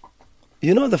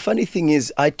 You know, the funny thing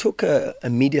is, I took a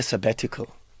media sabbatical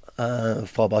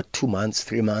for about 2 months,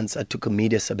 3 months. I took a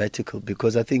media sabbatical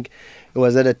because I think it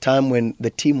was at a time when the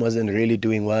team wasn't really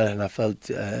doing well, and I felt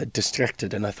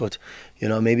distracted, and I thought, you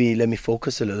know, maybe let me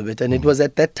focus a little bit. And it was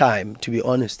at that time, to be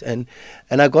honest, and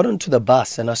I got onto the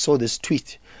bus and I saw this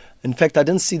tweet. In fact, I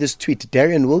didn't see this tweet.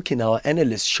 Darian Wilkin, our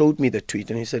analyst, showed me the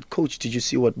tweet, and he said, "Coach, did you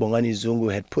see what Bongani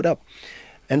Zungu had put up?"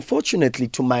 And fortunately,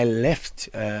 to my left,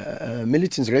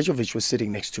 Milutins Rejovic was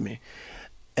sitting next to me.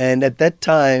 And at that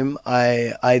time,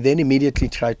 I then immediately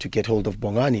tried to get hold of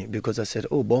Bongani, because I said,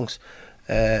 "Oh, Bongs,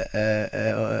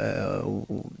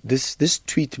 this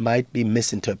tweet might be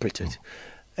misinterpreted."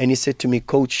 And he said to me,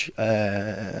 "Coach,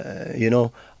 you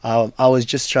know, I was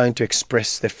just trying to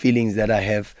express the feelings that I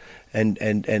have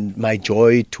and my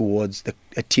joy towards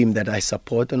a team that I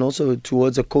support, and also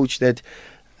towards a coach that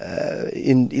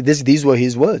these were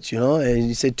his words, you know." And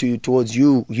he said towards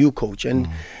you coach. And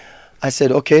I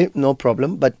said, okay, no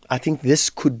problem, but I think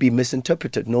this could be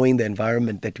misinterpreted, knowing the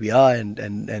environment that we are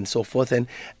and so forth. And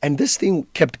this thing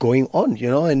kept going on, you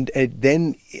know, and it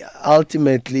then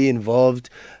ultimately involved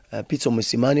Pitso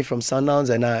Musimani from Sundowns,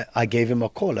 and I gave him a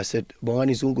call. I said,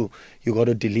 "Bongani Zungu, you got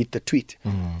to delete the tweet."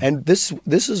 And this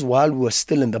is while we were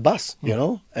still in the bus, you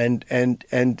know,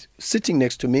 and sitting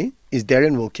next to me is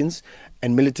Darian Wilkins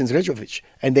and Milutins Rejovic,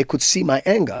 and they could see my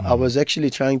anger. I was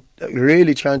actually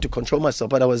really trying to control myself,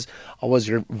 but I was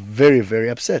very, very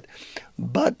upset.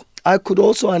 But I could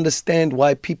also understand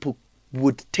why people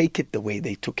would take it the way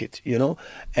they took it, you know,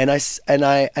 and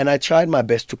I tried my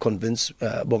best to convince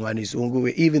Bongani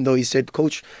Zungu, even though he said,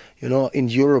 "Coach, you know, in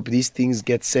Europe these things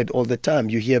get said all the time.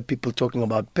 You hear people talking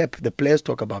about Pep, the players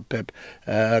talk about Pep.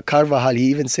 Carvajal, he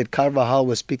even said Carvajal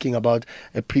was speaking about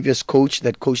a previous coach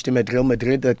that coached him at Real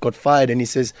Madrid that got fired, and he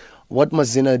says, what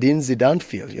must Zinedine Zidane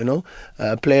feel? You know,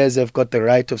 players have got the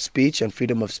right of speech and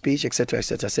freedom of speech, etc.,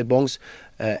 etc." I said, "Bongs,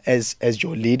 as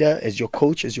your leader, as your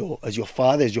coach, as your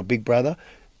father, as your big brother,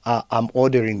 I'm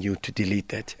ordering you to delete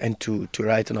that and to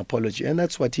write an apology." And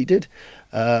that's what he did.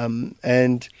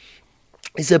 And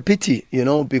it's a pity, you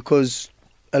know, because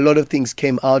a lot of things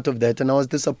came out of that, and I was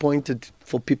disappointed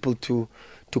for people to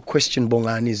question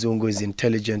Bongani Zungu is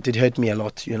intelligent. It hurt me a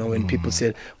lot, you know, when people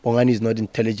said Bongani is not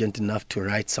intelligent enough to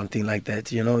write something like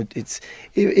that. You know,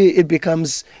 it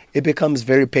becomes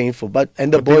very painful. But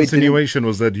the insinuation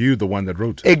was that you the one that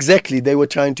wrote it. Exactly, they were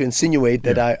trying to insinuate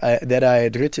that I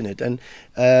had written it, and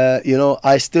you know,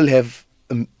 I still have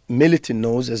Militant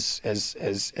knows as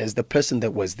the person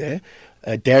that was there.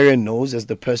 Darian knows as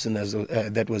the person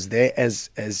that was there,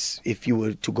 as if you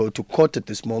were to go to court at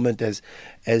this moment, as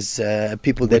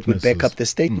people that would back up the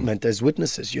statement as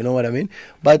witnesses. You know what I mean?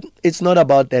 But it's not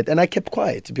about that. And I kept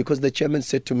quiet because the chairman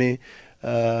said to me,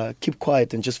 "Keep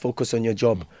quiet and just focus on your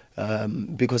job."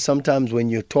 Because sometimes when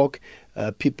you talk,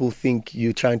 people think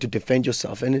you're trying to defend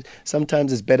yourself, and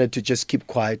sometimes it's better to just keep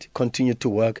quiet, continue to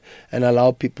work, and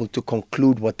allow people to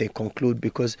conclude what they conclude,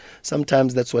 because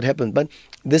sometimes that's what happens. But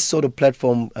this sort of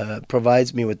platform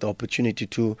provides me with the opportunity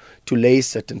to lay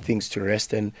certain things to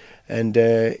rest, and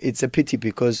it's a pity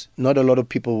because not a lot of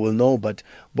people will know, but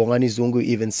Bongani Zungu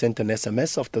even sent an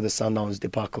SMS after the Sundowns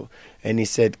debacle, and he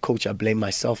said, "Coach, I blame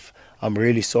myself. I'm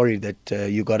really sorry that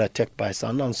you got attacked by a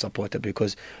Sundowns supporter,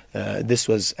 because this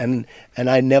was..." And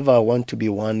I never want to be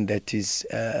one that is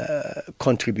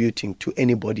contributing to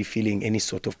anybody feeling any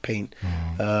sort of pain.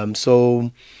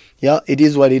 So, yeah, it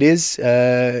is what it is.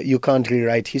 You can't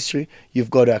rewrite history.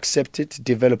 You've got to accept it,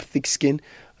 develop thick skin,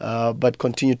 but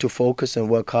continue to focus and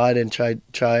work hard and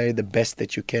try the best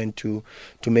that you can to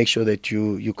make sure that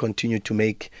you continue to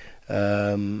make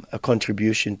a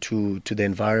contribution to the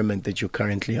environment that you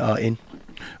currently are in.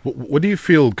 What do you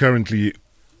feel currently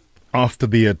after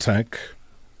the attack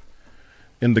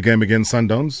in the game against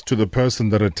Sundowns to the person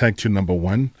that attacked you, number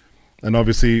one, and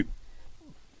obviously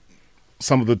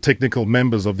some of the technical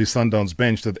members of the Sundowns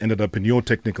bench that ended up in your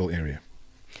technical area?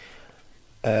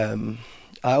 I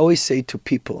always say to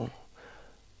people,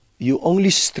 you're only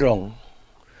strong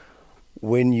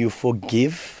when you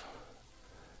forgive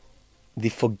the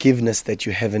forgiveness that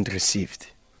you haven't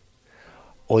received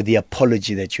or the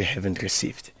apology that you haven't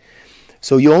received.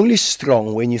 So you're only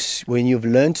strong when you've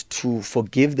learned to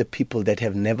forgive the people that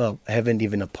haven't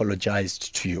even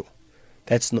apologized to you.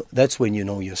 That's when you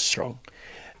know you're strong.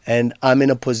 And I'm in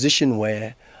a position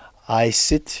where I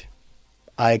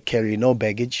carry no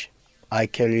baggage, I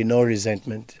carry no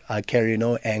resentment, I carry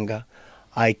no anger,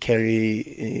 I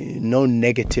carry no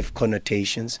negative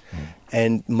connotations.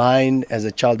 And mine as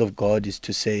a child of God is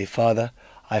to say, Father,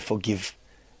 I forgive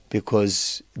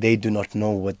because they do not know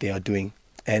what they are doing.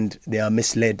 And they are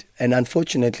misled. And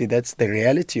unfortunately, that's the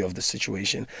reality of the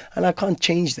situation. And I can't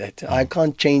change that. I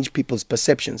can't change people's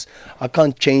perceptions. I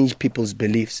can't change people's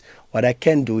beliefs. What I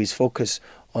can do is focus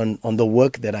on the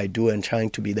work that I do and trying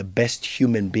to be the best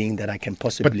human being that I can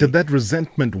possibly. But did that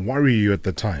resentment worry you at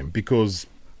the time? Because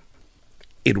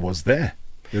it was there.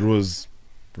 It was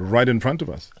right in front of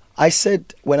us. I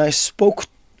said, when I spoke,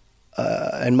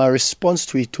 and my response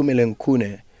to Itumeleng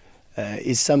Khune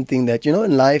is something that,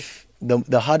 in life,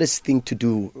 the hardest thing to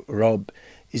do, Rob,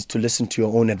 is to listen to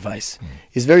your own advice.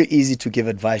 It's very easy to give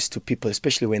advice to people,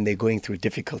 especially when they're going through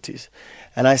difficulties.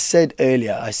 And I said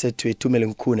earlier, to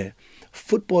Itumeleng Khune,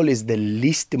 football is the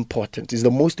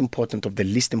most important of the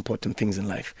least important things in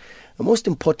life. The most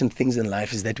important things in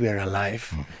life is that we are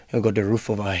alive. We've got the roof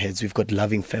over our heads. We've got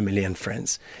loving family and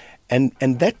friends. And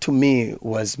that to me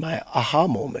was my aha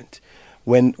moment.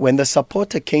 When the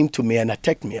supporter came to me and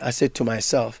attacked me, I said to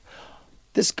myself,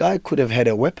 this guy could have had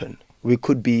a weapon. We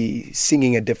could be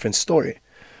singing a different story.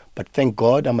 But thank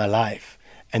God I'm alive.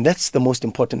 And that's the most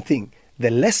important thing. The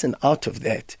lesson out of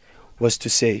that was to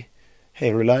say,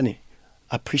 hey, Rulani,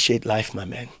 appreciate life, my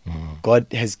man. God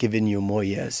has given you more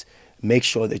years. Make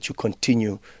sure that you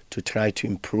continue to try to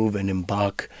improve and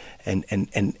embark and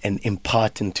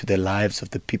impart into the lives of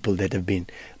the people that have been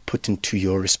put into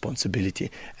your responsibility.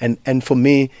 And for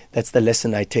me, that's the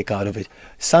lesson I take out of it.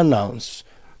 Sundowns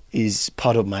is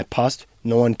part of my past.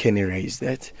 No one can erase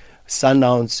that.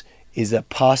 Sundowns is a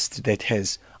past that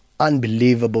has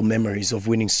unbelievable memories of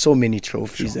winning so many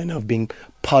trophies and of being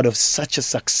part of such a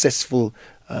successful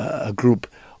group,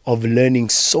 of learning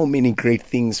so many great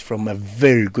things from a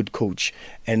very good coach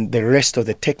and the rest of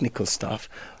the technical staff,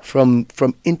 from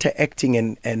interacting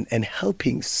and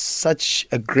helping such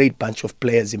a great bunch of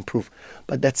players improve.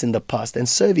 But that's in the past. And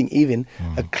serving even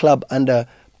a club under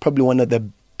probably one of the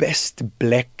best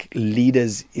black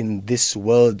leaders in this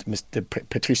world, Mr.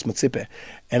 Patrice Motsepe.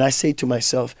 And I say to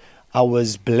myself, I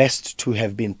was blessed to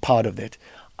have been part of that.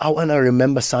 I want to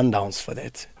remember Sundowns for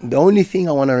that. The only thing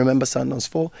I want to remember Sundowns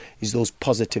for is those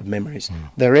positive memories.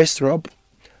 The rest, Rob,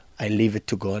 I leave it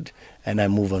to God and I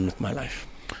move on with my life.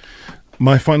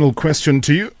 My final question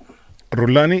to you,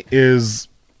 Rulani, is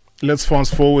let's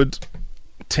fast forward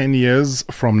 10 years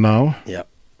from now. Yeah.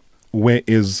 Where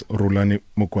is Rulani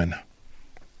Mokwena?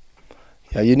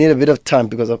 Yeah, you need a bit of time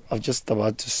because I'm just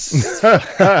about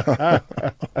to...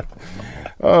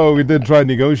 Oh, we did try and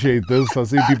negotiate this. I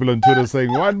see people on Twitter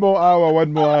saying, one more hour.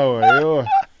 Yo,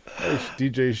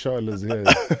 DJ Charles is here.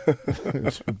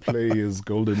 Should play his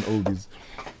golden oldies.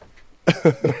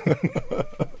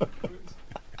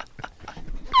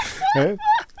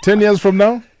 10 years from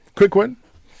now, quick one.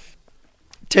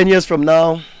 10 years from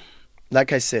now,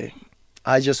 like I say,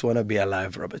 I just want to be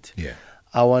alive, Robert. Yeah.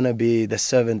 I want to be the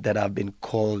servant that I've been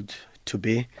called to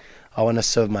be. I want to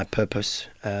serve my purpose,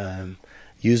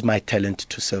 use my talent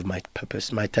to serve my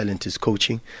purpose. My talent is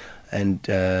coaching. And,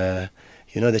 the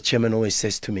chairman always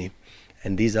says to me,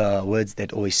 and these are words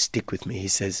that always stick with me. He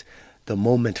says, the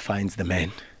moment finds the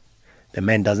man. The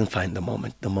man doesn't find the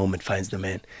moment finds the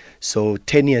man. So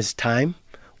 10 years' time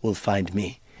will find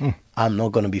me. I'm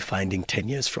not going to be finding 10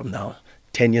 years from now.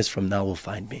 10 years from now will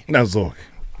find me. Nazog.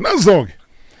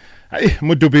 Hey,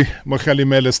 Mudubi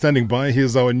Mokhalimele standing by. He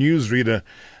is our newsreader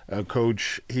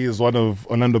coach. He is one of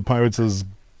Orlando Pirates'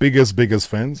 biggest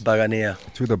fans. Bagania.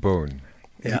 To the bone.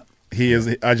 Yeah. He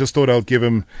is. I just thought I'll give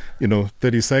him,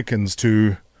 30 seconds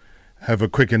to have a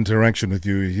quick interaction with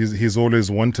you. He's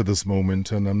always wanted this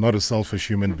moment, and I'm not a selfish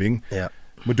human being. Yeah.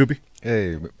 Mudubi?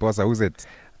 Hey, boss, how's it?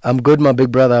 I'm good, my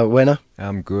big brother. Wena?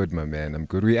 I'm good, my man. I'm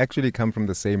good. We actually come from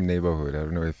the same neighborhood. I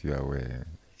don't know if you're aware.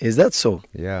 Is that so?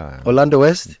 Yeah. Orlando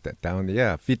West? Down,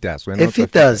 yeah, Fitas. We're Hey, not so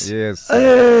Fitas. Yes.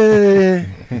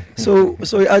 So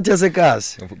out as a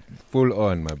cast. Full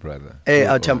on, my brother. Hey,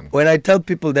 Full on. when I tell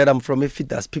people that I'm from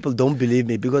Fitas, people don't believe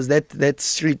me because that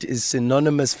street is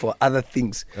synonymous for other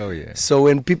things. Oh, yeah. So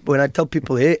when I tell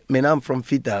people, hey, man, I'm from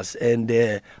Fitas and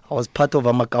I was part of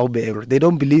Amakaube, they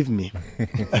don't believe me.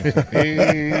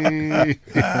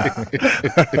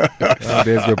 Oh,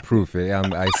 there's your proof.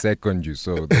 I second you.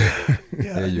 So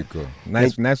there you go.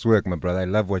 Nice work, my brother. I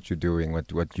love what you're doing,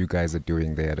 what you guys are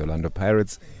doing there at Orlando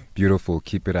Pirates. Beautiful.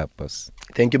 Keep it up, boss.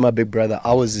 Thank you, my big brother.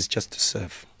 Ours is just to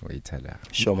serve.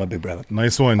 Sure, my big brother.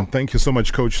 Nice one. Thank you so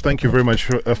much, Coach. Thank you very much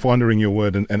for honoring your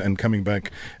word and coming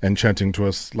back and chatting to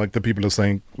us. Like the people are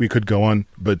saying, we could go on,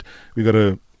 but we got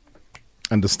to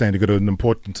understand you got an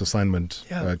important assignment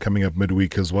coming up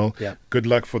midweek as well. Yeah. Good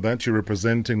luck for that. You're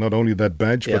representing not only that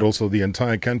badge, but also the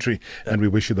entire country. And we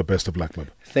wish you the best of luck,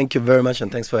 bud. Thank you very much,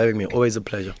 and thanks for having me. Always a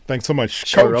pleasure. Thanks so much.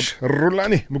 Sure, Coach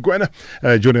Rulani Mokwena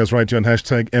joining us right here on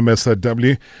hashtag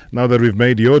MSW. Now that we've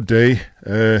made your day,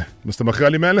 Mr.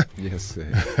 Makhali Mala. Yes.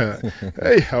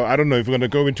 Hey, I don't know if we're going to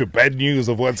go into bad news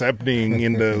of what's happening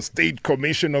in the State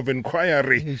Commission of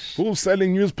Inquiry. Who's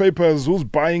selling newspapers, who's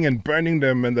buying and burning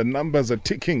them, and the numbers are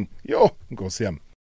ticking. Yo, go see 'em.